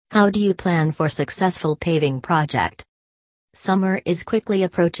How do you plan for successful paving project? Summer is quickly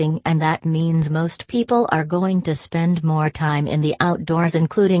approaching, and that means most people are going to spend more time in the outdoors,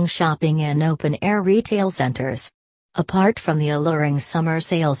 including shopping in open-air retail centers. Apart from the alluring summer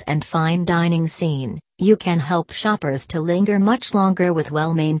sales and fine dining scene, you can help shoppers to linger much longer with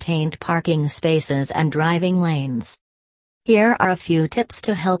well-maintained parking spaces and driving lanes. Here are a few tips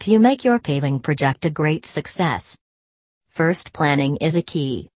to help you make your paving project a great success. First, planning is a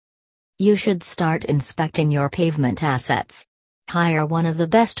key. You should start inspecting your pavement assets. Hire one of the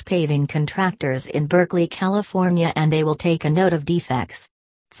best paving contractors in Berkeley, California, and they will take a note of defects.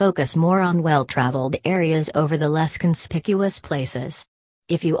 Focus more on well-traveled areas over the less conspicuous places.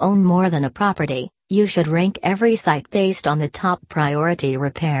 If you own more than a property, you should rank every site based on the top priority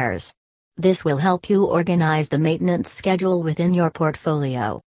repairs. This will help you organize the maintenance schedule within your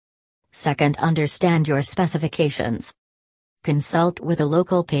portfolio. Second, understand your specifications. Consult with a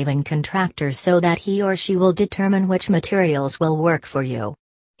local paving contractor so that he or she will determine which materials will work for you.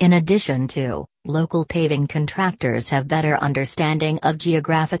 In addition to, local paving contractors have better understanding of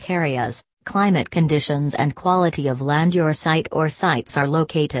geographic areas, climate conditions, and quality of land your site or sites are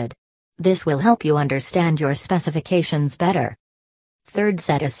located. This will help you understand your specifications better. Third,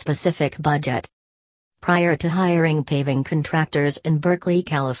 set a specific budget. Prior to hiring paving contractors in Berkeley,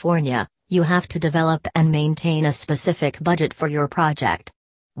 California, you have to develop and maintain a specific budget for your project.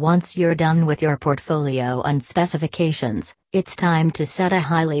 Once you're done with your portfolio and specifications, it's time to set a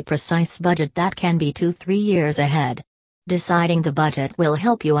highly precise budget that can be 2-3 years ahead. Deciding the budget will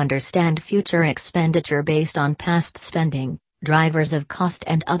help you understand future expenditure based on past spending, drivers of cost,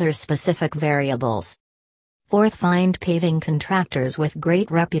 and other specific variables. Fourth, find paving contractors with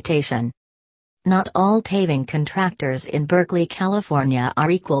great reputation. Not all paving contractors in Berkeley, California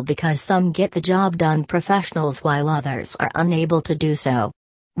are equal because some get the job done professionals while others are unable to do so.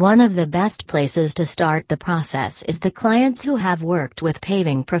 One of the best places to start the process is the clients who have worked with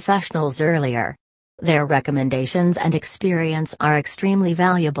paving professionals earlier. Their recommendations and experience are extremely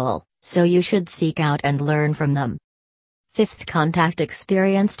valuable, so you should seek out and learn from them. Fifth, contact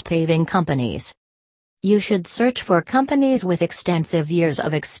experienced paving companies. You should search for companies with extensive years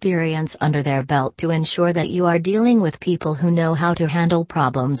of experience under their belt to ensure that you are dealing with people who know how to handle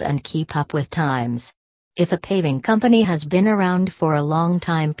problems and keep up with times. If a paving company has been around for a long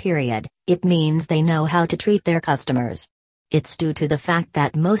time period, it means they know how to treat their customers. It's due to the fact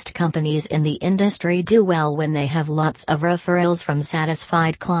that most companies in the industry do well when they have lots of referrals from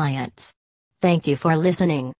satisfied clients. Thank you for listening.